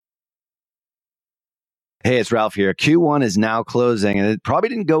Hey, it's Ralph here. Q1 is now closing, and it probably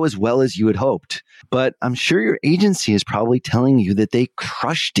didn't go as well as you had hoped. But I'm sure your agency is probably telling you that they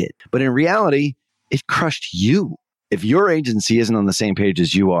crushed it. But in reality, it crushed you. If your agency isn't on the same page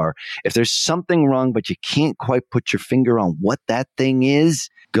as you are, if there's something wrong, but you can't quite put your finger on what that thing is,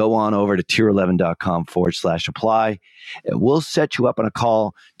 go on over to tier11.com/apply, and we'll set you up on a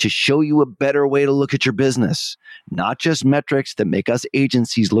call to show you a better way to look at your business. Not just metrics that make us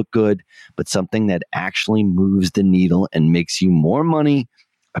agencies look good, but something that actually moves the needle and makes you more money,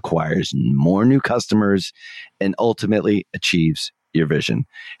 acquires more new customers, and ultimately achieves your vision.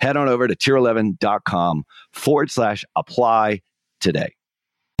 Head on over to tier11.com/apply today.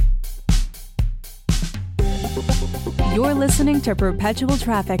 You're listening to Perpetual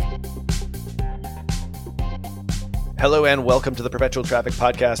Traffic. Hello and welcome to the Perpetual Traffic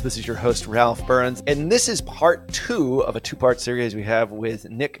Podcast. This is your host, Ralph Burns, and this is part 2 of a 2-part series we have with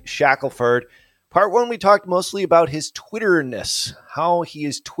Nick Shackelford. Part 1, we talked mostly about his Twitterness, how he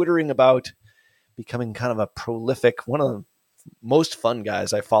is twittering about becoming kind of a prolific, one of the most fun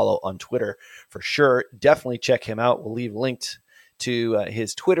guys I follow on Twitter for sure. Definitely check him out. We'll leave linked to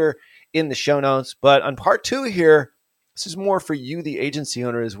his Twitter in the show notes. But on part 2 here, this is more for you, the agency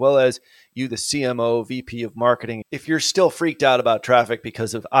owner, as well as you, the CMO, VP of marketing. If you're still freaked out about traffic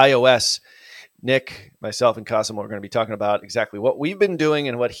because of iOS, Nick, myself, and Cosimo are going to be talking about exactly what we've been doing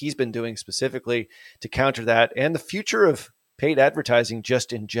and what he's been doing specifically to counter that, and the future of paid advertising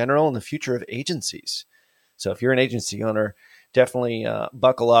just in general, and the future of agencies. So if you're an agency owner, definitely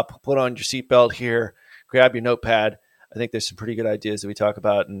buckle up, put on your seatbelt here, grab your notepad. I think there's some pretty good ideas that we talk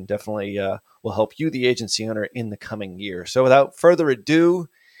about, and definitely will help you, the agency owner, in the coming year. So without further ado,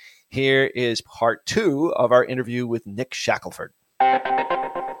 here is part 2 of our interview with Nick Shackelford.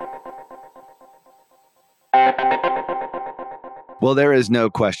 Well, there is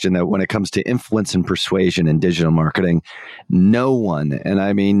no question that when it comes to influence and persuasion in digital marketing, no one, and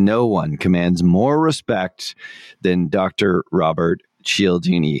I mean no one, commands more respect than Dr. Robert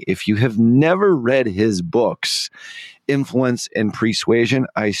Cialdini. If you have never read his books, Influence and Persuasion,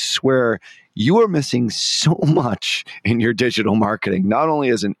 I swear you are missing so much in your digital marketing, not only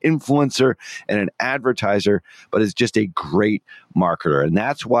as an influencer and an advertiser, but as just a great marketer. And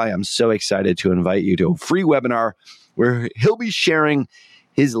that's why I'm so excited to invite you to a free webinar where he'll be sharing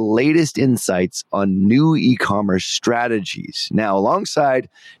his latest insights on new e-commerce strategies. Now, alongside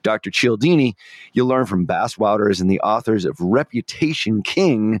Dr. Cialdini, you'll learn from Bass Wouters and the authors of Reputation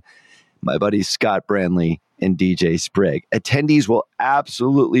King, my buddies Scott Branley and DJ Sprigg. Attendees will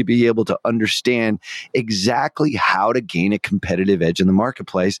absolutely be able to understand exactly how to gain a competitive edge in the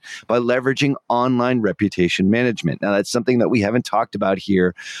marketplace by leveraging online reputation management. Now, that's something that we haven't talked about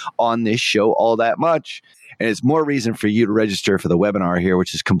here on this show all that much. And it's more reason for you to register for the webinar here,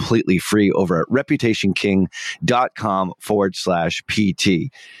 which is completely free over at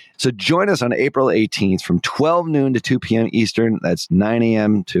reputationking.com/PT. So join us on April 18th from 12 noon to 2 p.m. Eastern. That's 9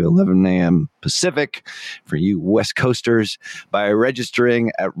 a.m. to 11 a.m. Pacific for you West Coasters by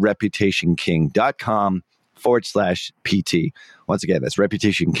registering at reputationking.com/PT. Once again, that's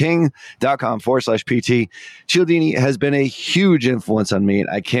reputationking.com/PT. Cialdini has been a huge influence on me, and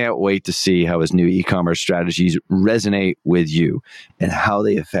I can't wait to see how his new e-commerce strategies resonate with you and how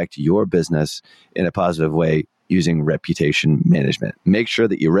they affect your business in a positive way using reputation management. Make sure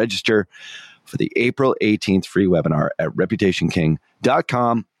that you register for the April 18th free webinar at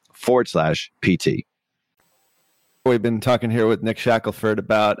reputationking.com/PT. We've been talking here with Nick Shackelford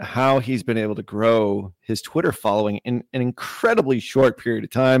about how he's been able to grow his Twitter following in an incredibly short period of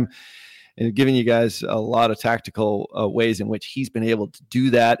time, and giving you guys a lot of tactical ways in which he's been able to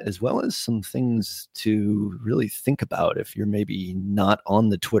do that, as well as some things to really think about if you're maybe not on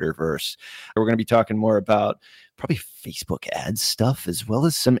the Twitterverse. We're going to be talking more about probably Facebook ads stuff, as well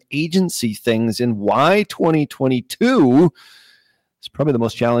as some agency things, and why 2022 is probably the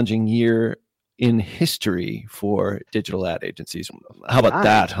most challenging year in history for digital ad agencies. How about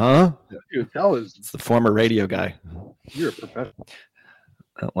that, huh? It's the former radio guy. You're a professional.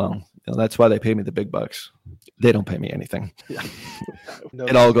 Well, that's why they pay me the big bucks. They don't pay me anything. Yeah. No,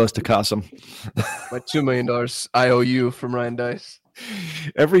 it all goes to Cosom. My $2 million IOU from Ryan Dice.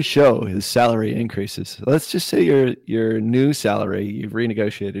 Every show, his salary increases. Let's just say your new salary, you've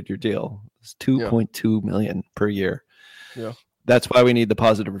renegotiated your deal. It's $2.2 million per year. Yeah. That's why we need the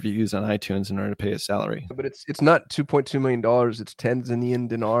positive reviews on iTunes in order to pay his salary. But it's not $2.2 million. It's Tanzanian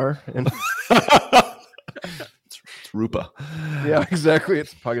dinar. And it's rupa. Yeah, exactly.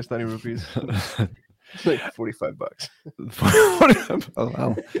 It's Pakistani rupees. It's like $45. Oh,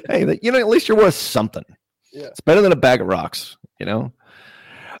 wow. Hey, at least you're worth something. Yeah. It's better than a bag of rocks,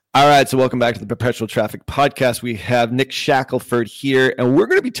 All right, so welcome back to the Perpetual Traffic Podcast. We have Nick Shackelford here, and we're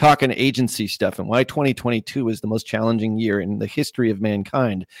going to be talking agency stuff and why 2022 is the most challenging year in the history of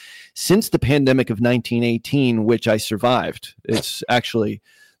mankind since the pandemic of 1918, which I survived. It's actually,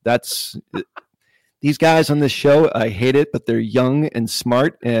 these guys on this show, I hate it, but they're young and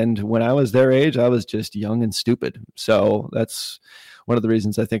smart. And when I was their age, I was just young and stupid. So that's one of the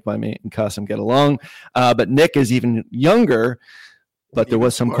reasons I think my mate and Qasim get along. But Nick is even younger. But there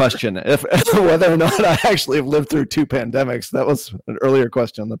was some question if whether or not I actually have lived through 2 pandemics. That was an earlier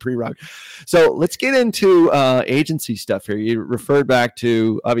question on the pre-rock. So let's get into agency stuff here. You referred back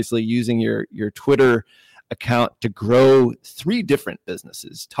to obviously using your Twitter account to grow 3 different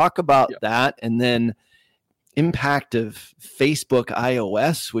businesses. Talk about that, and then impact of Facebook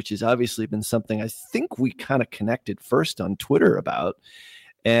iOS, which has obviously been something I think we kind of connected first on Twitter about,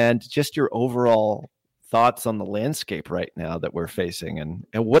 and just your overall thoughts on the landscape right now that we're facing, and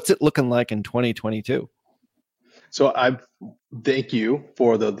what's it looking like in 2022? So thank you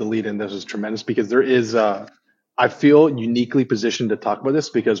for the lead in. This is tremendous because there is, I feel uniquely positioned to talk about this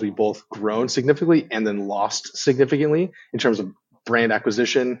because we both grown significantly and then lost significantly in terms of brand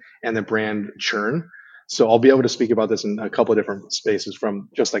acquisition and the brand churn. So I'll be able to speak about this in a couple of different spaces, from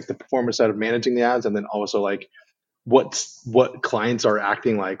just like the performance side of managing the ads, and then also like what clients are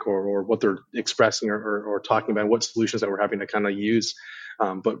acting like, or what they're expressing or talking about, what solutions that we're having to kind of use.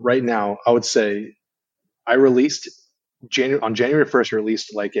 But right now, I would say I released on January 1st, I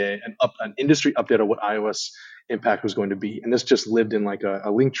released like an industry update of what iOS impact was going to be. And this just lived in like a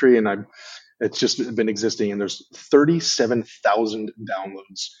link tree, and it's just been existing. And there's 37,000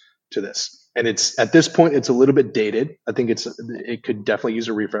 downloads to this. And it's, at this point, it's a little bit dated. I think it could definitely use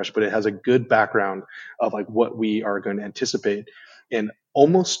a refresh, but it has a good background of like what we are going to anticipate. And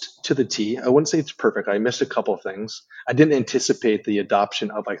almost to the T, I wouldn't say it's perfect. I missed a couple of things. I didn't anticipate the adoption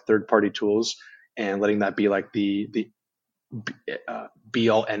of like third-party tools and letting that be like the be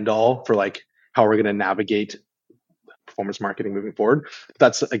all end all for like how we're going to navigate performance marketing moving forward.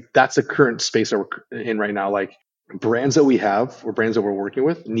 That's a current space that we're in right now. Like, brands that we have or brands that we're working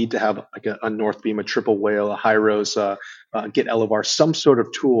with need to have like a Northbeam, a Triple Whale, a Hyros, Get Elevar, some sort of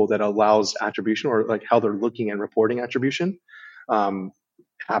tool that allows attribution, or like how they're looking and reporting attribution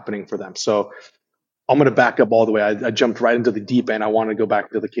happening for them. So I'm going to back up all the way. I jumped right into the deep end. I want to go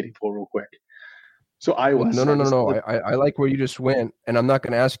back to the kiddie pool real quick. So iOS. No. I like where you just went, and I'm not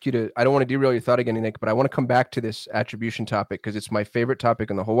going to ask you to. I don't want to derail your thought again, Nick, but I want to come back to this attribution topic because it's my favorite topic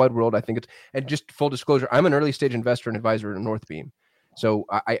in the whole wide world. I think and just full disclosure, I'm an early stage investor and advisor in Northbeam, so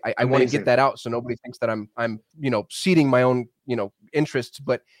I want to get that out so nobody thinks that I'm seeding my own interests,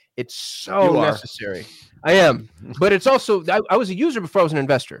 but it's so necessary. I am, but it's also I was a user before I was an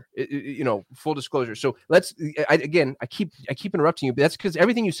investor. Full disclosure. So I keep interrupting you, but that's because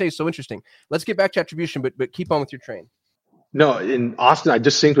everything you say is so interesting. Let's get back to attribution, but keep on with your train. No, in Austin, I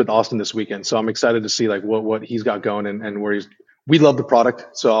just synced with Austin this weekend, so I'm excited to see like what he's got going and where we love the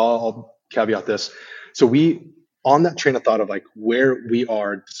product. So I'll caveat this. So we, on that train of thought of like where we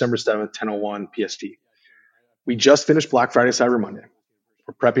are, December 7th, 10:01 PST. We just finished Black Friday, Cyber Monday.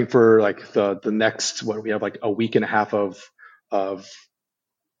 We're prepping for like the next, we have like a week and a half of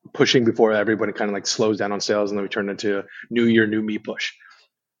pushing before everybody kind of like slows down on sales, and then we turn into new year, new me push.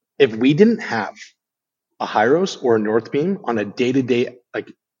 If we didn't have a Hyros or a Northbeam on a day-to-day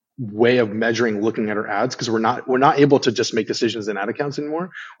like way of measuring, looking at our ads, because we're not able to just make decisions in ad accounts anymore.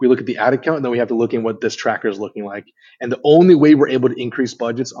 We look at the ad account, and then we have to look at what this tracker is looking like. And the only way we're able to increase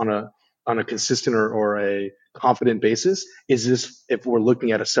budgets on a consistent or a confident basis is this if we're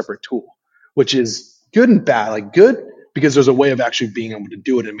looking at a separate tool, which is good and bad. Like, good because there's a way of actually being able to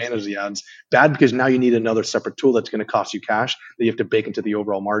do it and manage the ads. Bad because now you need another separate tool that's going to cost you cash that you have to bake into the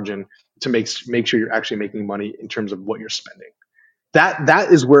overall margin to make sure you're actually making money in terms of what you're spending.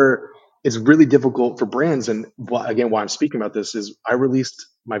 That is where it's really difficult for brands. And again, why I'm speaking about this is I released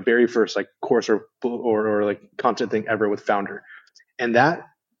my very first like course or like content thing ever with Founder, and that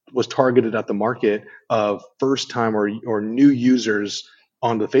was targeted at the market of first time or new users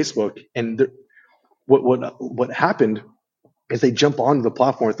on the Facebook. And what happened is they jump onto the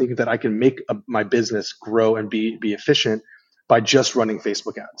platform thinking that I can make my business grow and be efficient by just running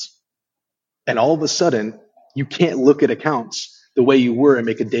Facebook ads. And all of a sudden, you can't look at accounts the way you were and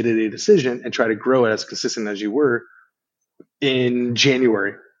make a day-to-day decision and try to grow it as consistent as you were in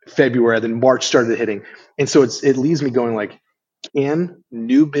January, February, then March started hitting. And so it leaves me going like, can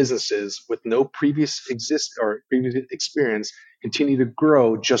new businesses with no previous experience continue to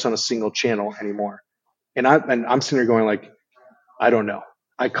grow just on a single channel anymore? And I'm sitting here going like, I don't know.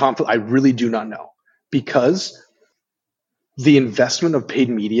 I really do not know, because the investment of paid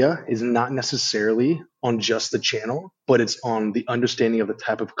media is not necessarily on just the channel, but it's on the understanding of the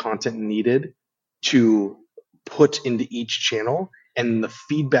type of content needed to put into each channel and the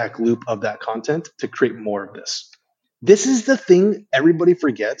feedback loop of that content to create more of this. This is the thing everybody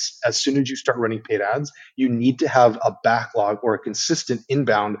forgets. As soon as you start running paid ads, you need to have a backlog or a consistent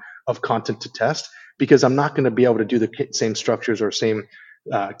inbound of content to test, because I'm not going to be able to do the same structures or same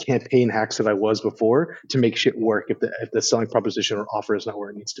campaign hacks that I was before to make shit work if the selling proposition or offer is not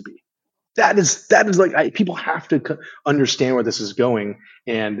where it needs to be. That is like, people have to understand where this is going.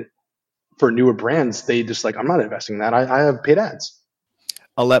 And for newer brands, they just like, I'm not investing in that. I have paid ads.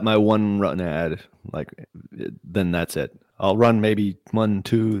 I'll let my one run ad, like, then that's it. I'll run maybe 1,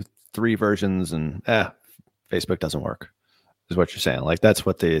 2, 3 versions, and Facebook doesn't work, is what you're saying. Like, that's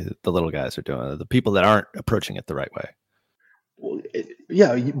what the little guys are doing. The people that aren't approaching it the right way. Well,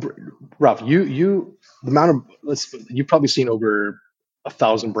 Ralph, the amount of, you've probably seen over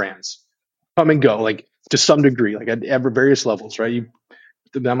 1,000 brands come and go, like to some degree, like at various levels, right?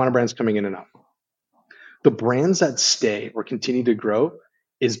 The amount of brands coming in and out. The brands that stay or continue to grow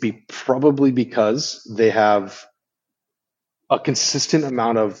is probably because they have a consistent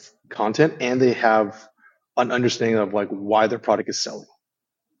amount of content and they have an understanding of like why their product is selling.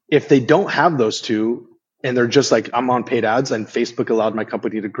 If they don't have those two and they're just like, I'm on paid ads and Facebook allowed my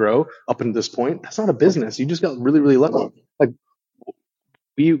company to grow up until this point, that's not a business. You just got really, really lucky. Like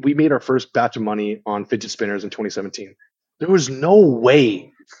we made our first batch of money on fidget spinners in 2017. There was no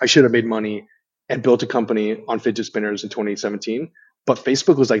way I should have made money and built a company on fidget spinners in 2017. But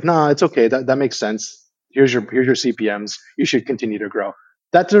Facebook was like, nah, it's okay. That makes sense. Here's your CPMs. You should continue to grow.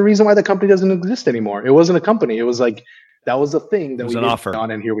 That's the reason why the company doesn't exist anymore. It wasn't a company. It was like, that was the thing that it was we an did offer on,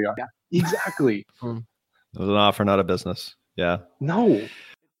 and here we are. Yeah, exactly. It was an offer, not a business. Yeah. No.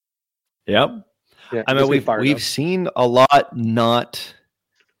 Yep. Yeah, I mean, we've seen a lot not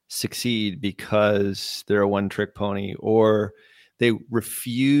succeed because they're a one-trick pony, or they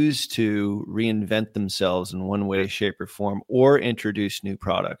refuse to reinvent themselves in one way, shape, or form, or introduce new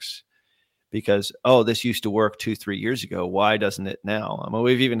products because, this used to work 2-3 years ago. Why doesn't it now? I mean,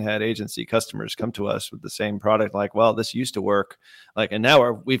 we've even had agency customers come to us with the same product, like, well, this used to work, like, and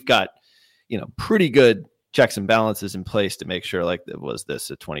now we've got, pretty good checks and balances in place to make sure, like, was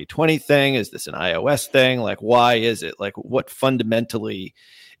this a 2020 thing? Is this an iOS thing? Like, why is it? Like, what fundamentally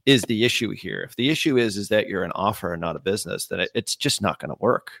is the issue here? If the issue is that you're an offer and not a business, then it's just not going to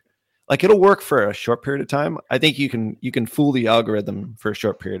work. Like, it'll work for a short period of time. I think you can fool the algorithm for a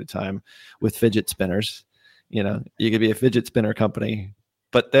short period of time with fidget spinners. You could be a fidget spinner company,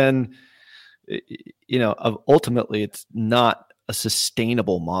 but then, ultimately it's not a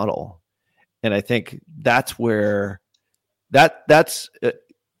sustainable model. And I think that's where that's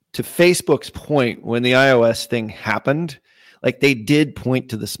to Facebook's point, when the iOS thing happened, like, they did point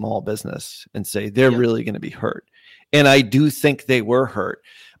to the small business and say they're really going to be hurt. And I do think they were hurt,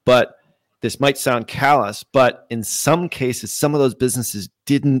 but this might sound callous, but in some cases, some of those businesses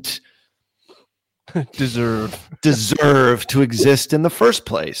didn't deserve to exist in the first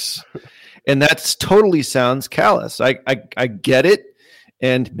place. And that's totally sounds callous. I get it.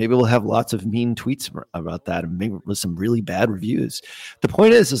 And maybe we'll have lots of mean tweets about that, and maybe with some really bad reviews. The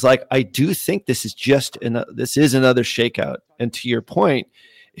point is like, I do think this is this is another shakeout. And to your point,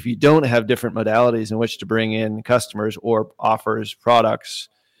 if you don't have different modalities in which to bring in customers or offers, products,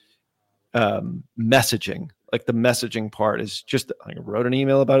 messaging, like the messaging part is just, I wrote an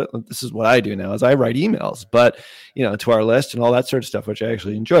email about it. This is what I do now, is I write emails, but to our list and all that sort of stuff, which I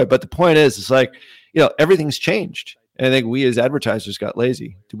actually enjoy. But the point is, it's like, everything's changed. And I think we as advertisers got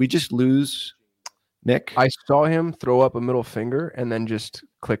lazy. Did we just lose Nick? I saw him throw up a middle finger and then just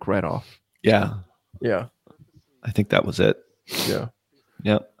click right off. Yeah. Yeah. I think that was it. Yeah.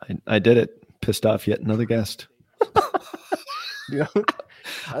 Yeah. I did it. Pissed off yet another guest. Yeah.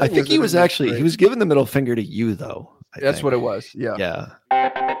 I think he was giving the middle finger to you, though. That's what it was. Yeah. Yeah.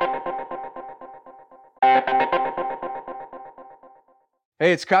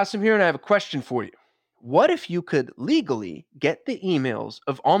 Hey, it's Qasim here, and I have a question for you. What if you could legally get the emails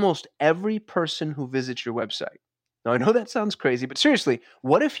of almost every person who visits your website? Now, I know that sounds crazy, but seriously,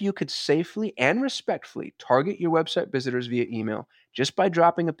 what if you could safely and respectfully target your website visitors via email just by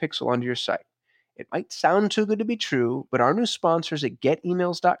dropping a pixel onto your site? It might sound too good to be true, but our new sponsors at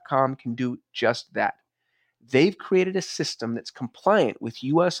getemails.com can do just that. They've created a system that's compliant with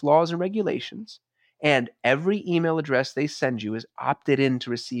US laws and regulations, and every email address they send you is opted in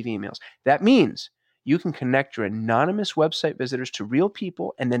to receive emails. That means you can connect your anonymous website visitors to real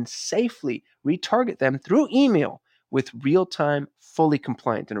people and then safely retarget them through email with real-time, fully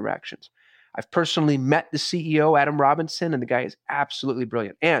compliant interactions. I've personally met the CEO, Adam Robinson, and the guy is absolutely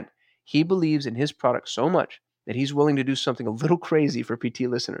brilliant. And he believes in his product so much that he's willing to do something a little crazy for PT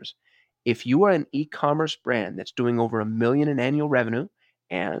listeners. If you are an e-commerce brand that's doing over $1 million in annual revenue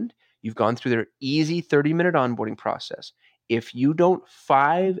and you've gone through their easy 30-minute onboarding process, if you don't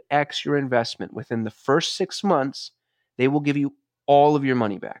 5x your investment within the first 6 months, they will give you all of your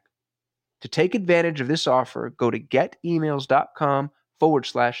money back. To take advantage of this offer, go to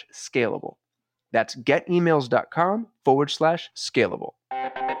getemails.com/scalable. That's getemails.com/scalable.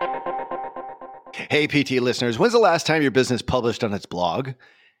 Hey, PT listeners, when's the last time your business published on its blog?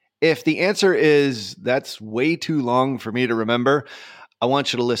 If the answer is that's way too long for me to remember, I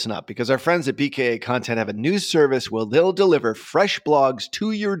want you to listen up because our friends at BKA Content have a news service where they'll deliver fresh blogs to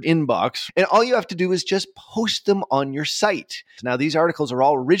your inbox, and all you have to do is just post them on your site. Now, these articles are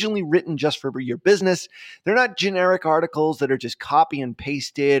all originally written just for your business. They're not generic articles that are just copy and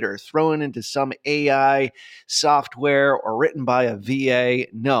pasted or thrown into some AI software or written by a VA.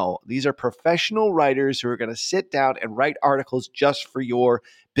 No, these are professional writers who are going to sit down and write articles just for your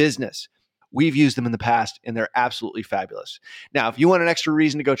business. We've used them in the past, and they're absolutely fabulous. Now, if you want an extra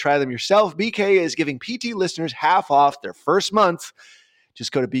reason to go try them yourself, BKA is giving PT listeners half off their first month.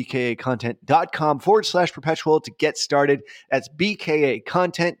 Just go to bkacontent.com/perpetual to get started. That's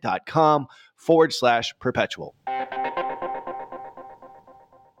bkacontent.com/perpetual.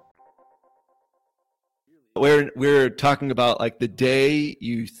 We're talking about like the day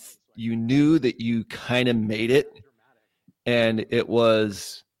you knew that you kind of made it, and it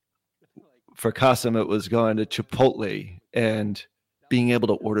was... For Qasim, it was going to Chipotle and being able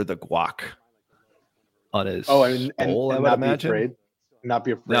to order the guac on his bowl, I would imagine. Not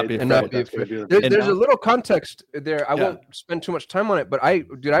be afraid. There's a little context there. I won't spend too much time on it, but I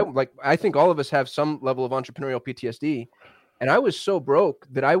think all of us have some level of entrepreneurial PTSD. And I was so broke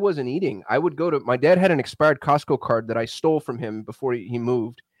that I wasn't eating. I would my dad had an expired Costco card that I stole from him before he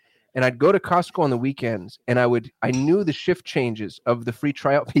moved. And I'd go to Costco on the weekends, and I knew the shift changes of the free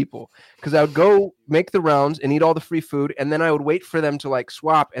tryout people because I would go make the rounds and eat all the free food, and then I would wait for them to like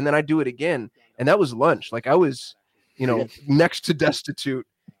swap, and then I'd do it again. And that was lunch. Like I was, next to destitute.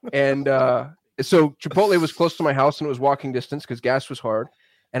 And so Chipotle was close to my house, and it was walking distance because gas was hard.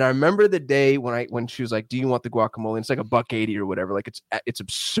 And I remember the day when she was like, "Do you want the guacamole?" And it's like $1.80 or whatever. Like it's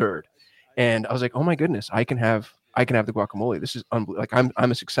absurd. And I was like, "Oh my goodness, I can have the guacamole. This is unbelievable. Like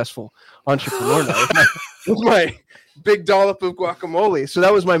I'm a successful entrepreneur now with my big dollop of guacamole." So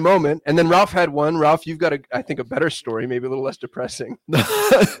that was my moment. And then Ralph had one. Ralph, you've got I think a better story, maybe a little less depressing.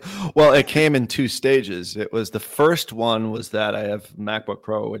 Well, it came in two stages. It was the first one was that I have MacBook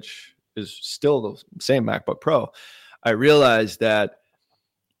Pro, which is still the same MacBook Pro. I realized that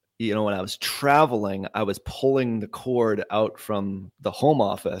when I was traveling, I was pulling the cord out from the home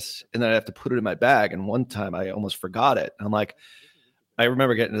office and then I'd have to put it in my bag. And one time I almost forgot it. And I'm like, I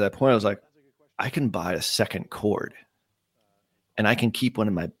remember getting to that point. I was like, I can buy a second cord and I can keep one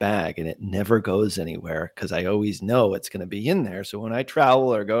in my bag and it never goes anywhere because I always know it's going to be in there. So when I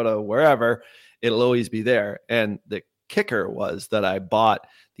travel or go to wherever, it'll always be there. And the kicker was that I bought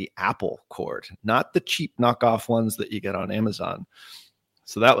the Apple cord, not the cheap knockoff ones that you get on Amazon.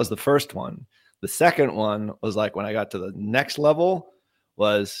 So that was the first one. The second one was like when I got to the next level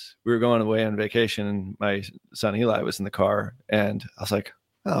was we were going away on vacation and my son Eli was in the car and I was like,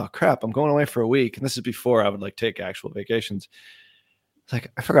 oh crap, I'm going away for a week. And this is before I would like take actual vacations. It's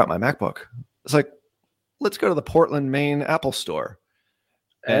like, I forgot my MacBook. It's like, let's go to the Portland, Maine Apple store.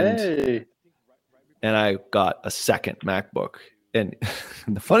 And I got a second MacBook. And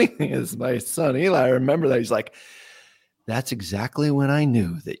the funny thing is my son Eli, I remember that he's like, that's exactly when I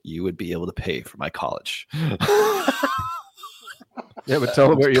knew that you would be able to pay for my college. Yeah, but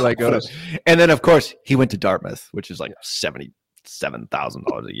tell him where Eli goes. And then, of course, he went to Dartmouth, which is like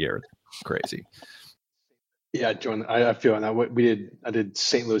 $77,000 a year. Crazy. Yeah, John, I feel on that. I did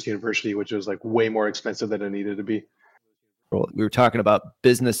St. Louis University, which was like way more expensive than it needed to be. We were talking about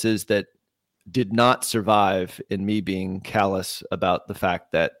businesses that did not survive, and me being callous about the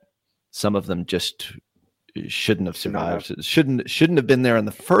fact that some of them just shouldn't have survived. Shouldn't have been there in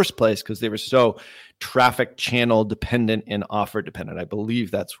the first place because they were so traffic channel dependent and offer dependent. I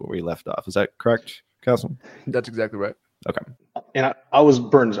believe that's where we left off. Is that correct, Cousin? That's exactly right. Okay. And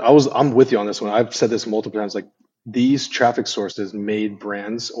I'm with you on this one. I've said this multiple times. Like these traffic sources made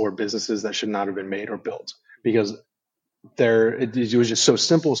brands or businesses that should not have been made or built because it was just so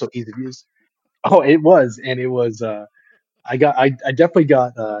simple, so easy to use. Oh, it was, and it was. I definitely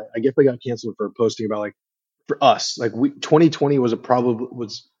got canceled for posting about like. For us, like 2020 was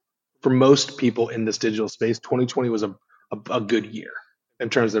for most people in this digital space, 2020 was a good year. in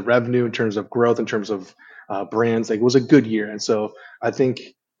terms of revenue, in terms of growth, in terms of brands. Like, it was a good year. And so I think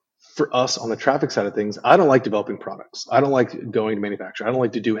for us on the traffic side of things, I don't like developing products. I don't like going to manufacture. I don't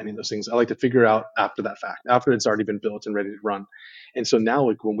like to do any of those things. I like to figure out after that fact, after it's already been built and ready to run. And so now,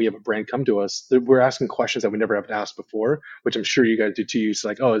 like, when we have a brand come to us, we're asking questions that we never have to ask before, which I'm sure you guys do too. It's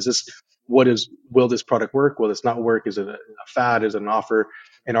like, oh, will this product work? Will this not work? Is it a fad? Is it an offer?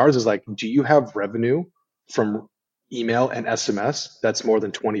 And ours is like, do you have revenue from email and SMS that's more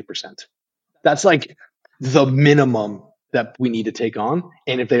than 20%? That's like the minimum that we need to take on.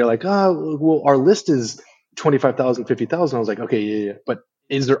 And if they're like, oh, well, our list is 25,000, 50,000, I was like, okay, yeah. But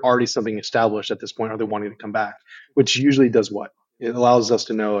is there already something established at this point? Are they wanting to come back? Which usually does what? It allows us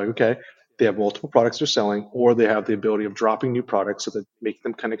to know, like, okay, they have multiple products they're selling, or they have the ability of dropping new products so that make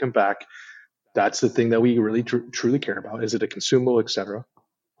them kind of come back. That's the thing that we really truly care about. Is it a consumable, et cetera?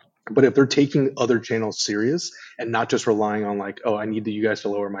 But if they're taking other channels serious and not just relying on like, oh, I need you guys to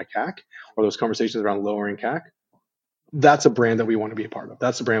lower my CAC, or those conversations around lowering CAC, that's a brand that we want to be a part of.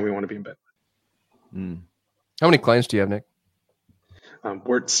 That's the brand we want to be in bed with. Mm. How many clients do you have, Nick?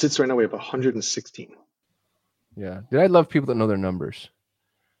 Where it sits right now, we have 116. Yeah. I love people that know their numbers.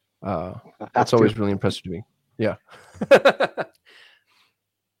 That's always really impressive to me. Yeah.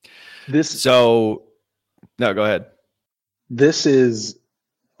 No, go ahead. This is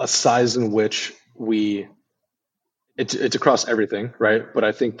a size in which it's across everything, right? But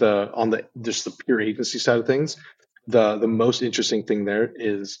I think just the pure agency side of things, the most interesting thing there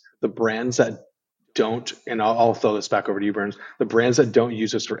is the brands that don't, and I'll throw this back over to you, Burns. The brands that don't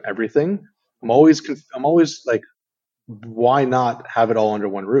use us for everything, I'm always like, why not have it all under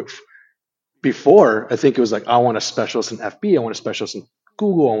one roof? Before, I think it was like, I want a specialist in FB, I want a specialist in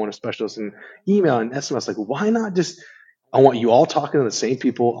Google, I want a specialist in email and SMS. Like, why not just? I want you all talking to the same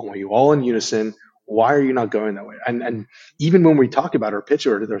people. I want you all in unison. Why are you not going that way? And even when we talk about it or pitch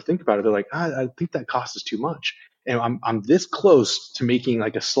it or think about it, they're like, I think that cost is too much. And I'm this close to making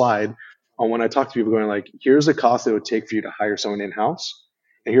like a slide on when I talk to people going like, here's a cost that it would take for you to hire someone in-house.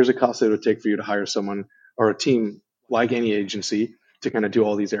 And here's a cost that it would take for you to hire someone or a team like any agency to kind of do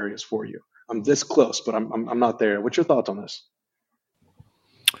all these areas for you. I'm this close, but I'm not there. What's your thoughts on this?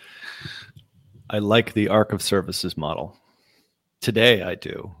 I like the arc of services model. Today I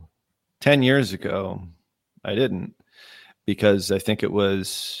do. 10 years ago, I didn't, because I think it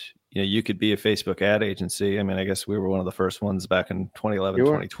was, you could be a Facebook ad agency. I mean, I guess we were one of the first ones back in 2011,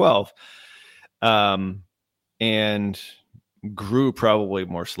 2012, and grew probably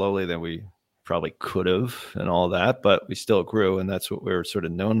more slowly than we probably could have and all that, but we still grew, and that's what we were sort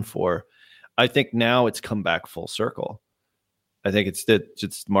of known for. I think now it's come back full circle. I think it's the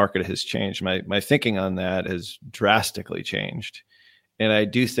market has changed. My thinking on that has drastically changed. And I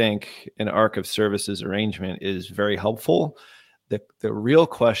do think an arc of services arrangement is very helpful. The real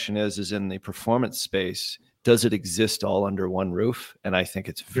question is in the performance space, does it exist all under one roof? And I think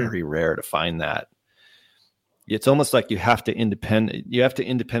it's very rare to find that. It's almost like you have to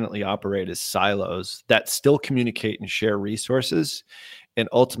independently operate as silos that still communicate and share resources. And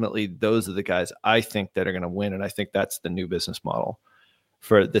ultimately, those are the guys I think that are going to win. And I think that's the new business model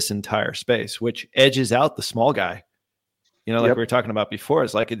for this entire space, which edges out the small guy. Like we were talking about before,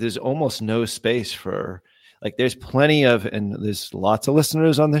 it's like there's almost no space for, like, there's plenty of, and there's lots of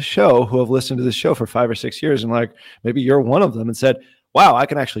listeners on this show who have listened to this show for 5 or 6 years. And like, maybe you're one of them and said, wow, I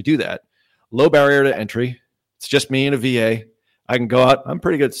can actually do that. Low barrier to entry. It's just me and a VA. I can go out. I'm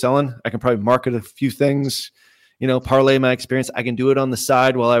pretty good at selling. I can probably market a few things, parlay my experience. I can do it on the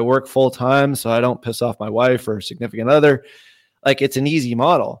side while I work full time, so I don't piss off my wife or significant other. Like, it's an easy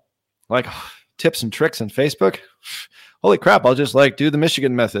model. Like, tips and tricks on Facebook. Holy crap, I'll just like do the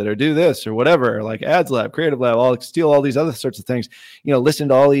Michigan method or do this or whatever, like Ads Lab, Creative Lab, I'll steal all these other sorts of things, listen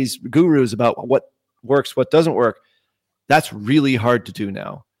to all these gurus about what works, what doesn't work. That's really hard to do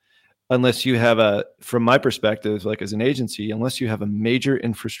now. Unless you have from my perspective, like as an agency, unless you have a major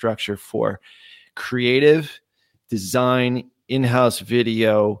infrastructure for creative design, in-house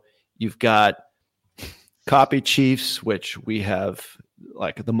video, you've got copy chiefs, which we have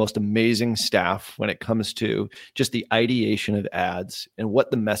like the most amazing staff when it comes to just the ideation of ads and what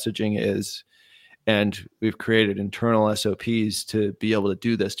the messaging is. And we've created internal SOPs to be able to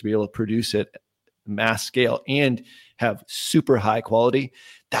do this, to be able to produce it mass scale and have super high quality.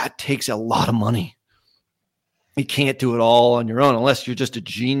 That takes a lot of money. You can't do it all on your own unless you're just a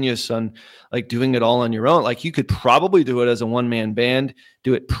genius on like doing it all on your own. Like, you could probably do it as a one-man band,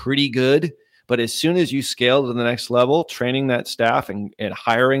 do it pretty good. But as soon as you scale to the next level, training that staff and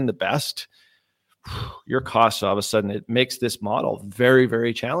hiring the best, your costs, all of a sudden, it makes this model very,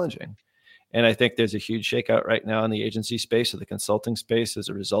 very challenging. And I think there's a huge shakeout right now in the agency space or the consulting space as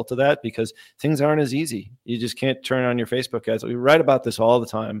a result of that, because things aren't as easy. You just can't turn on your Facebook ads. We write about this all the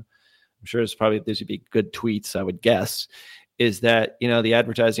time. I'm sure there should be good tweets, I would guess, is that, the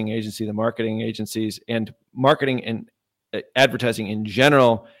advertising agency, the marketing agencies, and marketing and advertising in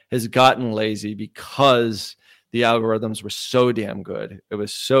general has gotten lazy because the algorithms were so damn good. It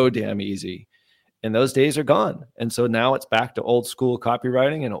was so damn easy. And those days are gone. And so now it's back to old school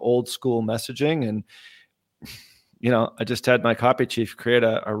copywriting and old school messaging. And, I just had my copy chief create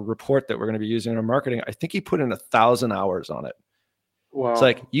a report that we're going to be using in our marketing. I think he put in 1,000 hours on it. Wow. It's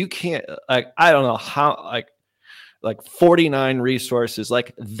like, you can't, I don't know how, 49 resources.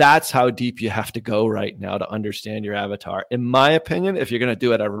 That's how deep you have to go right now to understand your avatar, in my opinion, if you're going to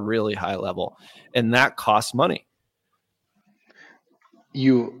do it at a really high level. And that costs money.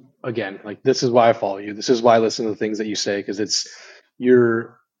 Again, this is why I follow you. This is why I listen to the things that you say, because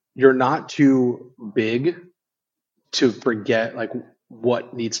you're not too big to forget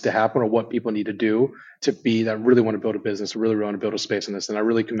what needs to happen or what people need to do to be that really want to build a business, really want to build a space in this. And I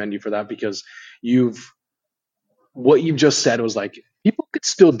really commend you for that, because what you've just said was people could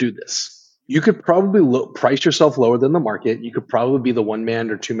still do this. You could probably price yourself lower than the market. You could probably be the 1-man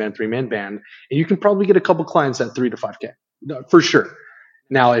or 2-man, 3-man band, and you can probably get a couple clients at 3 to 5K for sure.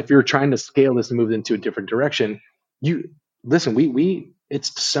 Now, if you're trying to scale this and move into a different direction, it's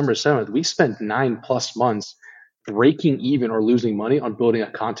December 7th. We spent 9+ months breaking even or losing money on building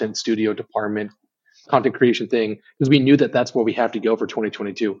a content studio department, content creation thing, because we knew that that's where we have to go for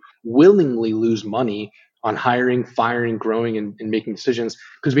 2022. Willingly lose money on hiring, firing, growing, and making decisions,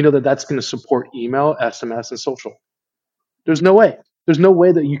 because we know that that's going to support email, SMS, and social. There's no way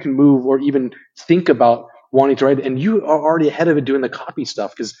that you can move or even think about wanting to write it. And you are already ahead of it doing the copy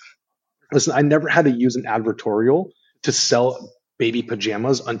stuff. Because listen, I never had to use an advertorial to sell baby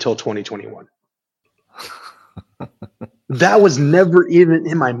pajamas until 2021. That was never even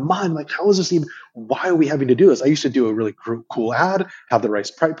in my mind. How is this even? Why are we having to do this? I used to do a really cool ad, have the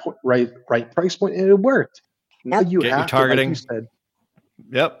right price point, and it worked. Now you Get have your targeting. To, like you said.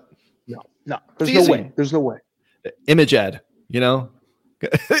 Yep. No. There's no way. Image ad.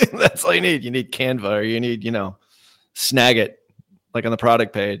 That's all you need. You need Canva, or you need, Snagit, on the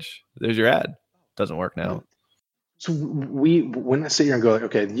product page. There's your ad. Doesn't work now. So when I sit here and go,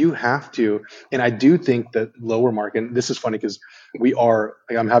 okay, you have to, and I do think that lower market, this is funny because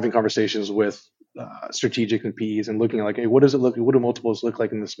I'm having conversations with strategic and PEs and looking at hey, what do multiples look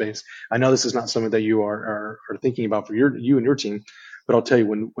like in this space? I know this is not something that you are thinking about for you and your team, but I'll tell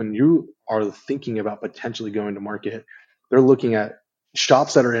you, when you are thinking about potentially going to market, they're looking at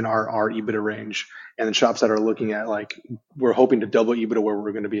shops that are in our EBITDA range, and then shops that are looking at we're hoping to double EBITDA where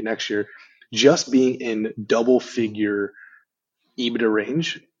we're going to be next year. Just being in double figure EBITDA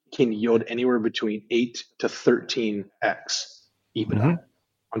range can yield anywhere between 8 to 13x EBITDA. Mm-hmm.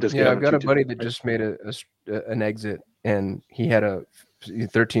 I've got a buddy that just made an exit, and he had a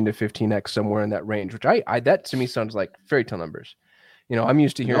 13 to 15x somewhere in that range, which I that to me sounds like fairy tale numbers. I'm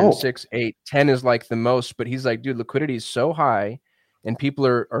used to hearing 6, 8, 10 is the most, but he's like, dude, liquidity is so high, and people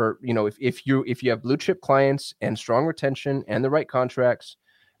are if you have blue chip clients and strong retention and the right contracts,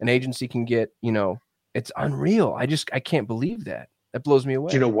 an agency can get, it's unreal. I can't believe that. That blows me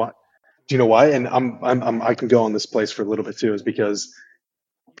away. Do you know why? And I can go on this place for a little bit too, is because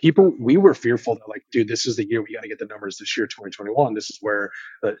we were fearful that dude, this is the year we got to get the numbers this year, 2021. This is where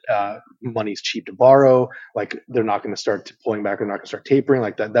the money's cheap to borrow. They're not going to start pulling back. They're not going to start tapering.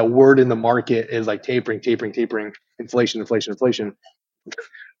 That word in the market is tapering, inflation.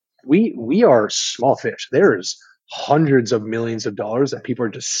 We are small fish. There's hundreds of millions of dollars that people are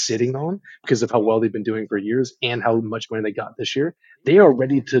just sitting on because of how well they've been doing for years and how much money they got this year. They are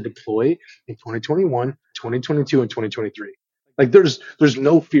ready to deploy in 2021, 2022, and 2023. There's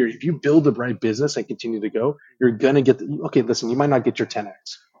no fear. If you build the right business and continue to go, you're going to get okay, listen, you might not get your 10x,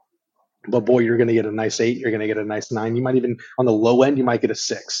 but boy, you're going to get a nice 8. You're going to get a nice 9. You might even, on the low end, you might get a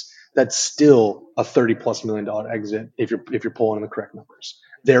 6. That's still a $30+ million exit if you're pulling in the correct numbers.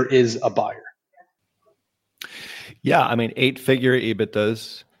 There is a buyer. Yeah, 8-figure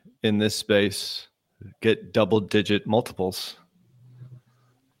EBITDAs in this space get double-digit multiples.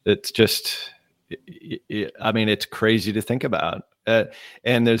 It's just, it's crazy to think about.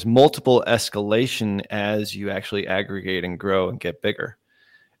 And there's multiple escalation as you actually aggregate and grow and get bigger,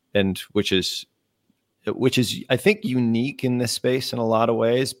 and which is I think unique in this space in a lot of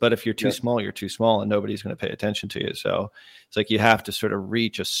ways. But if you're too small, you're too small, and nobody's going to pay attention to you. So it's you have to sort of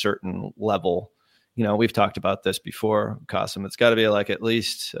reach a certain level. We've talked about this before, Qasim. It's got to be at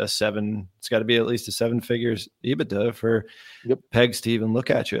least a 7. It's got to be at least a 7 figures EBITDA for pegs to even look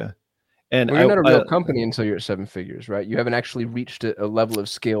at you. And you're not a real company until you're at 7 figures, right? You haven't actually reached a level of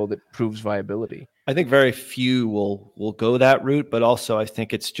scale that proves viability. I think very few will go that route, but also I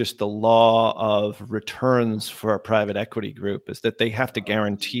think it's just the law of returns for a private equity group is that they have to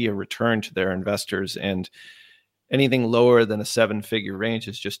guarantee a return to their investors, and anything lower than a 7-figure range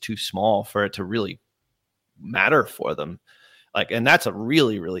is just too small for it to really matter for them. And that's a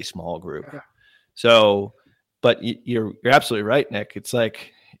really, really small group. So, but you're absolutely right, Nick. It's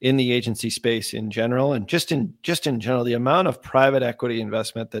like in the agency space in general, and just in general, the amount of private equity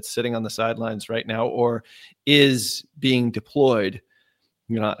investment that's sitting on the sidelines right now or is being deployed.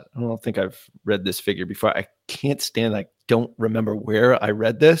 I don't think I've read this figure before. I can't stand. I don't remember where I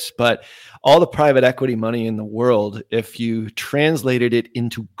read this, but all the private equity money in the world, if you translated it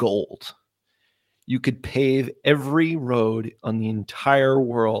into gold, you could pave every road on the entire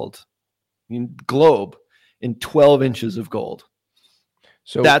globe in 12 inches of gold.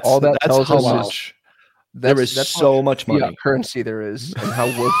 So that's tells how us much there is so much money. Currency there is, and how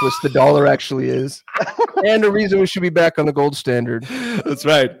worthless the dollar actually is, and the reason we should be back on the gold standard. That's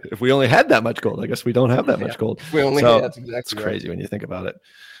right. If we only had that much gold, I guess we don't have that much gold. If we only that's exactly it's crazy when you think about it.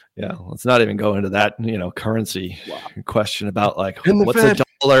 Yeah, let's not even go into that, currency question about what's a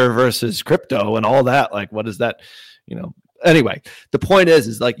dollar versus crypto and all that. What is that? Anyway, the point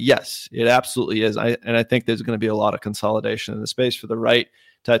is yes, it absolutely is. I think there's going to be a lot of consolidation in the space for the right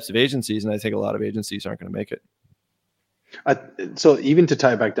types of agencies, and I think a lot of agencies aren't going to make it. So even to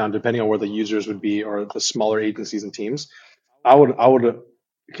tie it back down, depending on where the users would be or the smaller agencies and teams, I would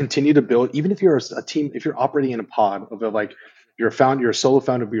continue to build. Even if you're a team, if you're operating in a pod of you're a solo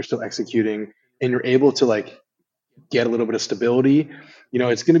founder, but you're still executing, and you're able to get a little bit of stability.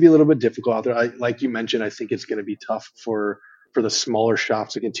 It's going to be a little bit difficult out there. Like you mentioned, I think it's going to be tough for the smaller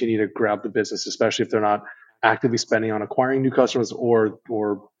shops to continue to grab the business, especially if they're not actively spending on acquiring new customers or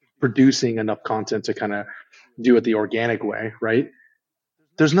producing enough content to kind of do it the organic way, right?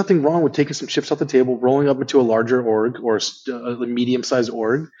 There's nothing wrong with taking some chips off the table, rolling up into a larger org or a medium-sized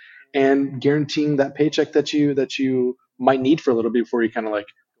org, and guaranteeing that paycheck that you might need for a little bit before you kind of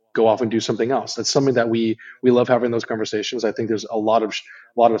go off and do something else. That's something that we love having those conversations. I think there's a lot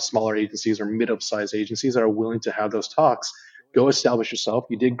of smaller agencies or mid-sized agencies that are willing to have those talks. Go establish yourself.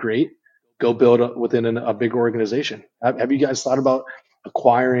 You did great. Go build within a big organization. Have you guys thought about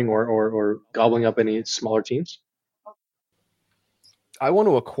acquiring or gobbling up any smaller teams? I want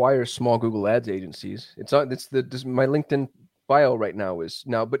to acquire small Google Ads agencies. My LinkedIn bio right now is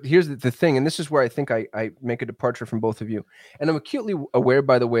now, but here's the thing, and this is where I think I make a departure from both of you. And I'm acutely aware,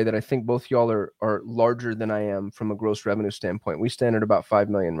 by the way, that I think both y'all are larger than I am from a gross revenue standpoint. We stand at about 5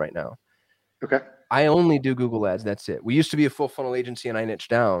 million right now. Okay. I only do Google Ads. That's it. We used to be a full funnel agency, and I niched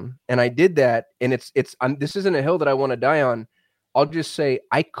down, and I did that. And this isn't a hill that I want to die on. I'll just say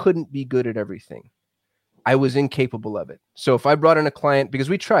I couldn't be good at everything. I was incapable of it. So if I brought in a client,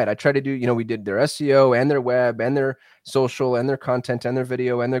 because I tried to do, we did their SEO and their web and their social and their content and their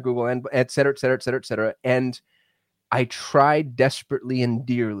video and their Google and et cetera, et cetera, et cetera, et cetera. And I tried desperately and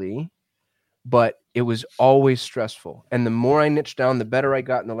dearly, but it was always stressful. And the more I niched down, the better I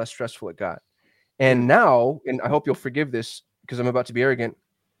got and the less stressful it got. And now, and I hope you'll forgive this because I'm about to be arrogant,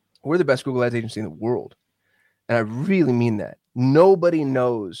 we're the best Google Ads agency in the world. And I really mean that. Nobody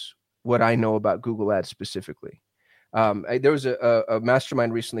knows what I know about Google Ads specifically. There was a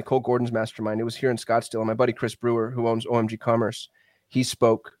mastermind recently, Cole Gordon's mastermind. It was here in Scottsdale. And my buddy Chris Brewer, who owns OMG Commerce, he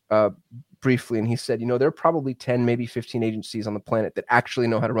spoke briefly, and he said, there are probably 10, maybe 15 agencies on the planet that actually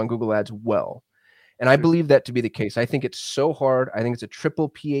know how to run Google Ads well. And I believe that to be the case. I think it's so hard. I think it's a triple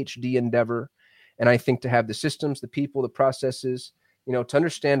PhD endeavor. And I think to have the systems, the people, the processes, to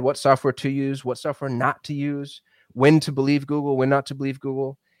understand what software to use, what software not to use, when to believe Google, when not to believe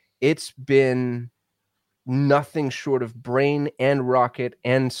Google. It's been nothing short of brain and rocket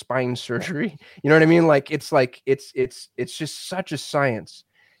and spine surgery. You know what I mean? It's just such a science.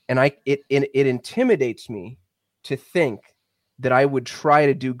 And it intimidates me to think that I would try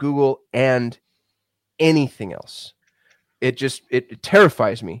to do Google and anything else. It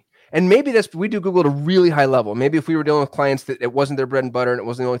terrifies me. And maybe we do Google at a really high level. Maybe if we were dealing with clients that it wasn't their bread and butter and it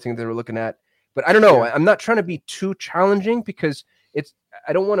wasn't the only thing they were looking at. But I don't know. Yeah. I'm not trying to be too challenging because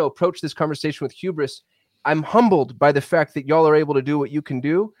I don't want to approach this conversation with hubris. I'm humbled by the fact that y'all are able to do what you can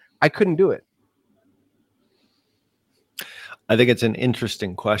do. I couldn't do it. I think it's an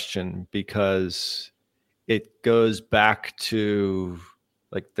interesting question because it goes back to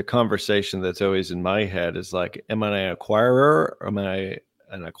the conversation that's always in my head is am I an acquirer or am I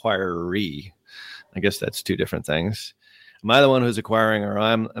an acquiree? I guess that's two different things. Am I the one who's acquiring or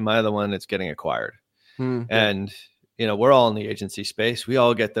am I the one that's getting acquired? And we're all in the agency space. We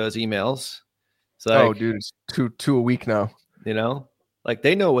all get those emails. It's like, oh, dude, it's two a week now. Like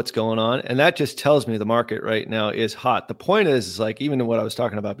they know what's going on. And that just tells me the market right now is hot. The point is like, even what I was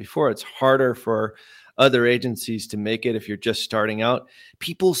talking about before, it's harder for other agencies to make it if you're just starting out.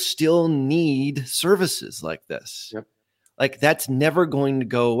 People still need services like this. Yep. Like that's never going to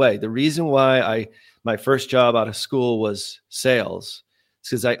go away. The reason why my first job out of school was sales is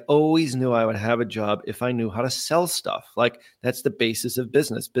because I always knew I would have a job if I knew how to sell stuff. Like that's the basis of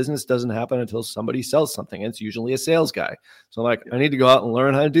business. Business doesn't happen until somebody sells something. And it's usually a sales guy. So like, I need to go out and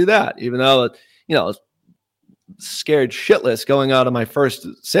learn how to do that, even though, scared shitless going out on my first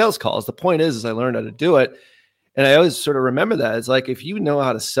sales calls. The point is I learned how to do it. And I always sort of remember that. It's like, if you know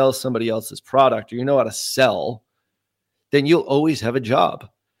how to sell somebody else's product or you know how to sell, then you'll always have a job.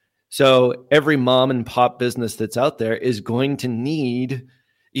 So every mom and pop business that's out there is going to need,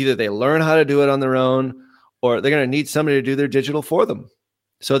 either they learn how to do it on their own or they're going to need somebody to do their digital for them.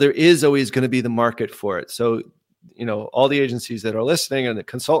 So there is always going to be the market for it. So, all the agencies that are listening and the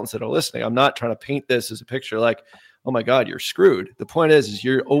consultants that are listening, I'm not trying to paint this as a picture like, oh my God, you're screwed. The point is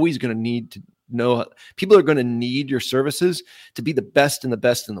you're always going to need to know, people are going to need your services to be the best in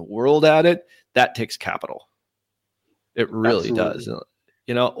the world at it. That takes capital. It really does,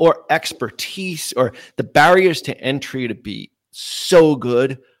 or expertise, or the barriers to entry to be so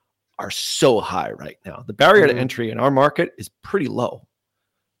good are so high right now. The barrier to entry in our market is pretty low.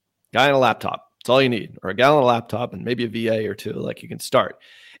 Guy on a laptop, that's all you need, or a guy on a laptop and maybe a VA or two, like you can start.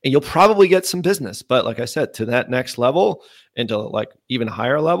 And you'll probably get some business. But like I said, to that next level, into like even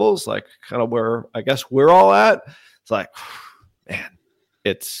higher levels, like kind of where I guess we're all at, it's like, man,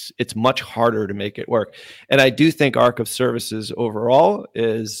 it's much harder to make it work. And I do think Arc of Services overall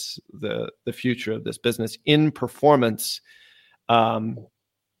is the future of this business in performance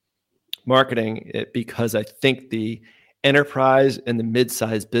marketing, because I think the enterprise and the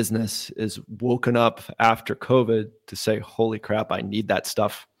mid-sized business is woken up after COVID to say, holy crap, I need that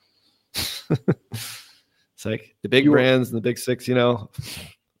stuff. It's like the big brands and the big six,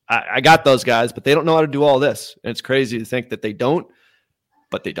 I got those guys, but they don't know how to do all this. And it's crazy to think that they don't,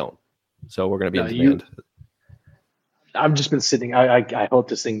 but they don't. So we're going to be in demand. I've just been sitting. I hope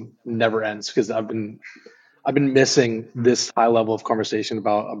this thing never ends because I've been missing this high level of conversation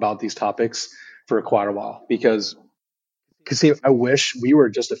about these topics for quite a while because see, I wish we were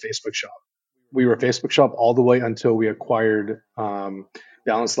just a Facebook shop. We were a Facebook shop all the way until we acquired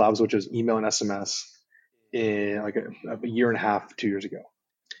Balance Labs, which is email and SMS, in like a year and a half, 2 years ago.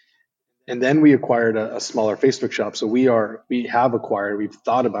 And then we acquired a smaller Facebook shop. So we've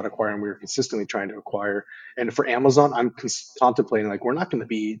thought about acquiring, we're consistently trying to acquire. And for Amazon, I'm contemplating like, we're not going to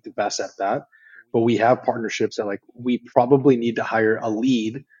be the best at that, but we have partnerships that like, we probably need to hire a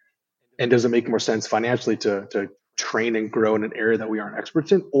lead. And does it make more sense financially to train and grow in an area that we aren't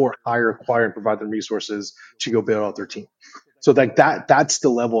experts in, or acquire and provide them resources to go build out their team? So like that's the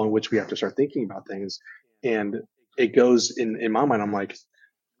level in which we have to start thinking about things. And it goes in my mind, I'm like,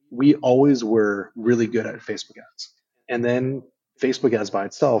 we always were really good at Facebook ads. And then Facebook ads by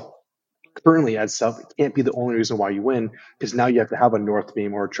itself, currently ads itself, it can't be the only reason why you win, because now you have to have a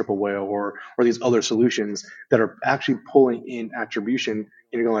Northbeam or a Triple Whale or these other solutions that are actually pulling in attribution. And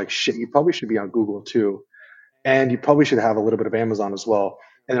you're going like, shit, you probably should be on Google too. And you probably should have a little bit of Amazon as well.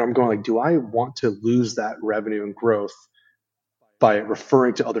 And then I'm going like, do I want to lose that revenue and growth by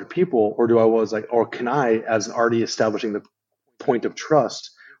referring to other people? Or can I, as already establishing the point of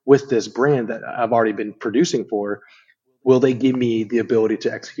trust with this brand that I've already been producing for, will they give me the ability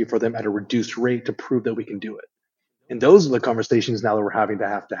to execute for them at a reduced rate to prove that we can do it? And those are the conversations now that we're having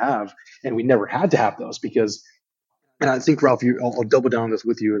to have. And we never had to have those because, and I think, Ralph, I'll double down on this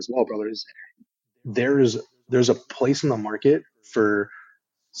with you as well, brothers. There's a place in the market for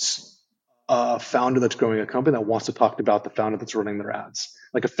a founder that's growing a company that wants to talk about the founder that's running their ads,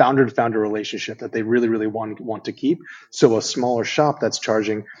 like a founder-to-founder relationship that they really, really want to keep. So a smaller shop that's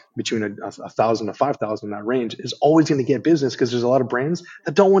charging between $1,000 to $5,000 in that range is always going to get business because there's a lot of brands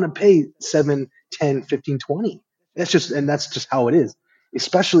that don't want to pay 7, 10, 15, 20. That's just how it is.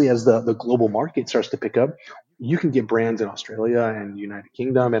 Especially as the global market starts to pick up, you can get brands in Australia and United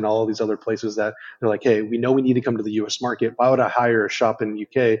Kingdom and all these other places that they're like, hey, we know we need to come to the US market. Why would I hire a shop in the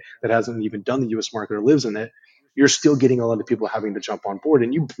UK that hasn't even done the US market or lives in it? You're still getting a lot of people having to jump on board.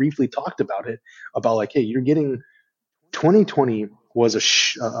 And you briefly talked about it, about like, hey, you're getting 2020 was a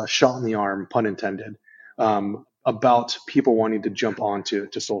shot in the arm, pun intended, about people wanting to jump onto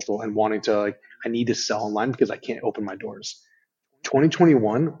social and wanting to like, I need to sell online because I can't open my doors.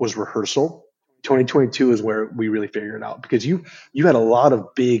 2021 was rehearsal. 2022 is where we really figured it out, because you had a lot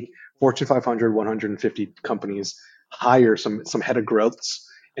of big Fortune 500, 150 companies, hire some head of growths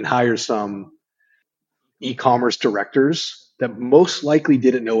and hire some e-commerce directors that most likely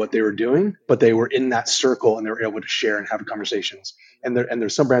didn't know what they were doing, but they were in that circle and they were able to share and have conversations. And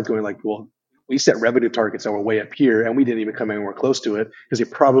there's some brands going like, well, we set revenue targets that were way up here and we didn't even come anywhere close to it because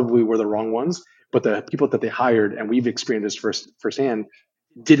they probably were the wrong ones. But the people that they hired, and we've experienced this firsthand,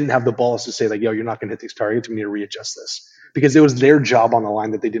 didn't have the balls to say like, yo, you're not going to hit these targets. We need to readjust this, because it was their job on the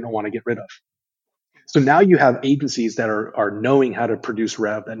line that they didn't want to get rid of. So now you have agencies that are knowing how to produce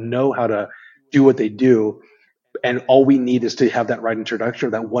rev, that know how to do what they do. And all we need is to have that right introduction,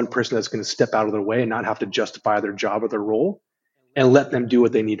 or that one person that's going to step out of their way and not have to justify their job or their role, and let them do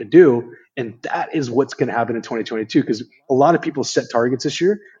what they need to do. And that is what's going to happen in 2022, because a lot of people set targets this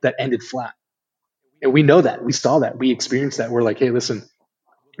year that ended flat. And we know that. We saw that. We experienced that. We're like, hey, listen,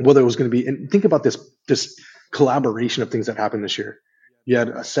 whether it was going to be, and think about this collaboration of things that happened this year. You had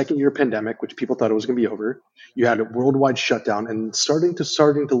a second year pandemic, which people thought it was going to be over. You had a worldwide shutdown and starting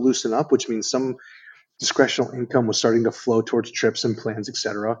to loosen up, which means some discretionary income was starting to flow towards trips and plans,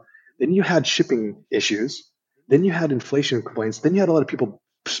 etc. Then you had shipping issues. Then you had inflation complaints. Then you had a lot of people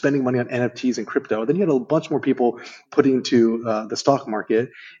spending money on NFTs and crypto. Then you had a bunch more people putting into the stock market.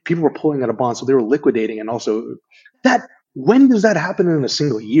 People were pulling out of bonds, so they were liquidating. And also, that, when does that happen in a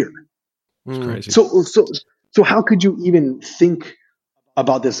single year? It's crazy. So how could you even think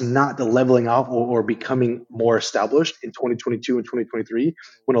about this not the leveling off or becoming more established in 2022 and 2023,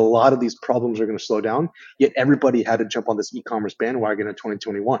 when a lot of these problems are going to slow down, yet everybody had to jump on this e-commerce bandwagon in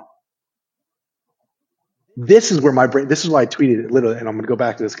 2021? This is where this is why I tweeted it literally, and I'm going to go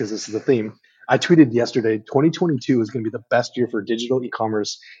back to this because this is the theme. I tweeted yesterday, 2022 is going to be the best year for digital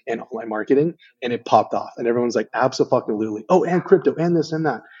e-commerce and online marketing, and it popped off. And everyone's like, absolutely. Oh, and crypto and this and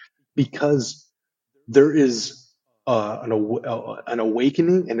that. Because there is an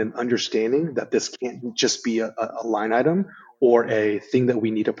awakening and an understanding that this can't just be a line item or a thing that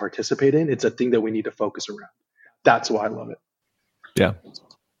we need to participate in. It's a thing that we need to focus around. That's why I love it. Yeah.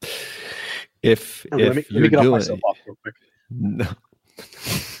 If let me you're get off doing myself off real quick. No.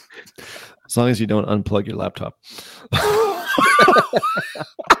 As long as you don't unplug your laptop.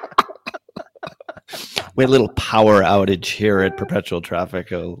 We had a little power outage here at Perpetual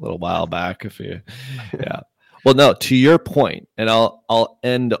Traffic a little while back. Yeah. Well, no, to your point, and I'll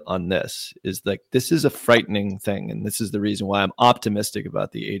end on this, is like, this is a frightening thing. And this is the reason why I'm optimistic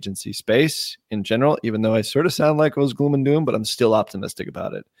about the agency space in general, even though I sort of sound like it was gloom and doom, but I'm still optimistic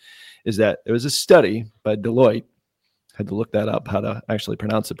about it. Is that there was a study by Deloitte, had to look that up, how to actually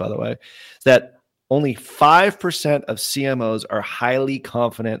pronounce it, by the way, that only 5% of CMOs are highly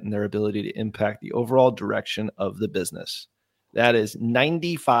confident in their ability to impact the overall direction of the business. That is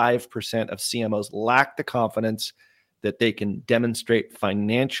 95% of CMOs lack the confidence that they can demonstrate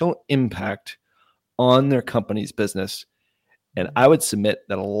financial impact on their company's business. And I would submit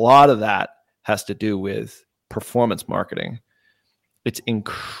that a lot of that has to do with performance marketing. It's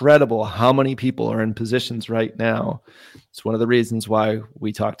incredible how many people are in positions right now. It's one of the reasons why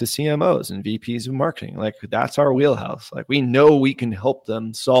we talk to CMOs and VPs of marketing. Like, that's our wheelhouse. Like, we know we can help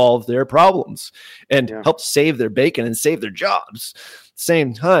them solve their problems and help save their bacon and save their jobs.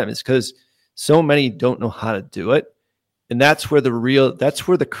 Same time, it's because so many don't know how to do it. And that's where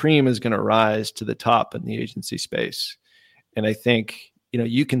the cream is going to rise to the top in the agency space. And I think,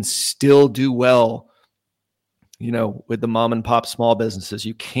 you can still do well, with the mom and pop small businesses.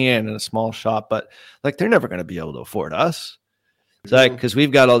 You can in a small shop, but like, they're never going to be able to afford us. It's like, because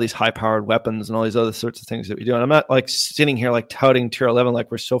we've got all these high powered weapons and all these other sorts of things that we do. And I'm not like sitting here like touting Tier 11 like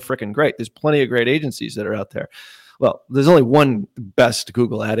we're so freaking great. There's plenty of great agencies that are out there. Well, there's only one best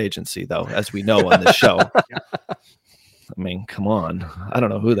Google ad agency, though, as we know on this show. I mean, come on. I don't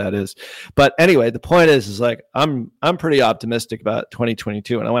know who that is. But anyway, the point is like, I'm pretty optimistic about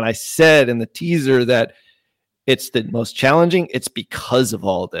 2022. And when I said in the teaser that it's the most challenging, it's because of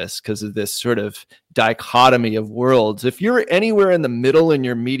all this, because of this sort of dichotomy of worlds. If you're anywhere in the middle and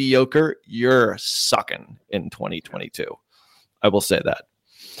you're mediocre, you're sucking in 2022. I will say that.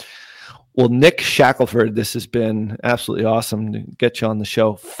 Well, Nick Shackelford, this has been absolutely awesome to get you on the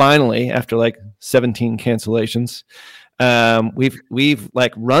show. Finally, after like 17 cancellations, we've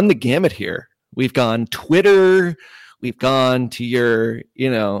like run the gamut here. We've gone Twitter. We've gone to your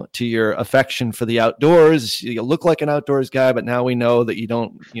affection for the outdoors. You look like an outdoors guy, but now we know that you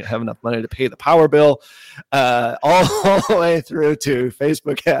don't have enough money to pay the power bill, all the way through to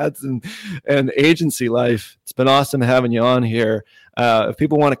Facebook ads and agency life. It's been awesome having you on here. If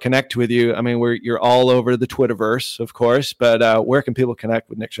people want to connect with you, I mean, you're all over the Twitterverse, of course, but where can people connect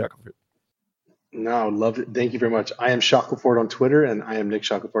with Nick Shackelford? No, love it. Thank you very much. I am Shackelford on Twitter, and I am Nick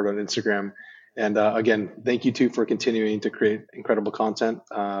Shackelford on Instagram. And again, thank you too for continuing to create incredible content.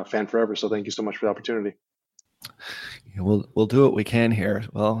 Fan forever. So thank you so much for the opportunity. We'll do what we can here.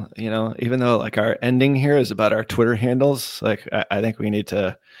 Well, even though like our ending here is about our Twitter handles, like I think we need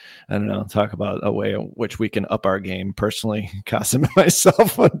to, I don't know, talk about a way in which we can up our game personally, Kasim and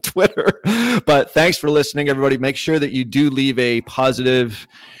myself on Twitter. But thanks for listening, everybody. Make sure that you do leave a positive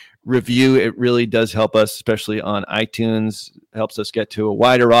review. It really does help us, especially on iTunes. It helps us get to a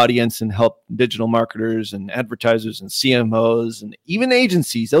wider audience and help digital marketers and advertisers and CMOs and even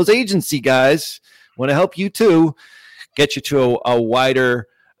agencies. Those agency guys want to help you too. Get you to a wider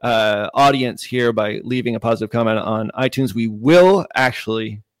audience here by leaving a positive comment on iTunes. We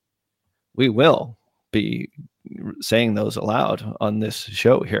will be saying those aloud on this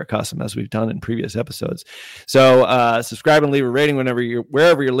show here at Kasim, as we've done in previous episodes. So subscribe and leave a rating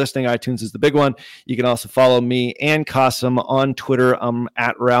wherever you're listening. iTunes is the big one. You can also follow me and Kasim on Twitter. I'm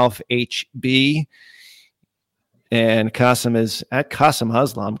at RalphHB. And Kasim is at Kasim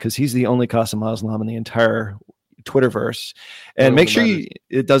Haslam, because he's the only Kasim Haslam in the entire Twitterverse. And make sure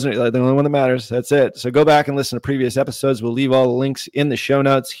it doesn't, the only one that matters. That's it. So go back and listen to previous episodes. We'll leave all the links in the show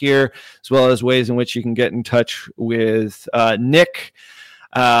notes here, as well as ways in which you can get in touch with Nick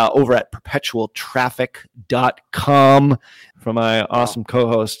over at perpetualtraffic.com. For my awesome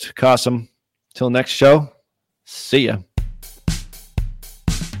co-host, Kasim. Till next show, see ya.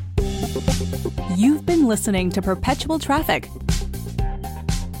 You've been listening to Perpetual Traffic,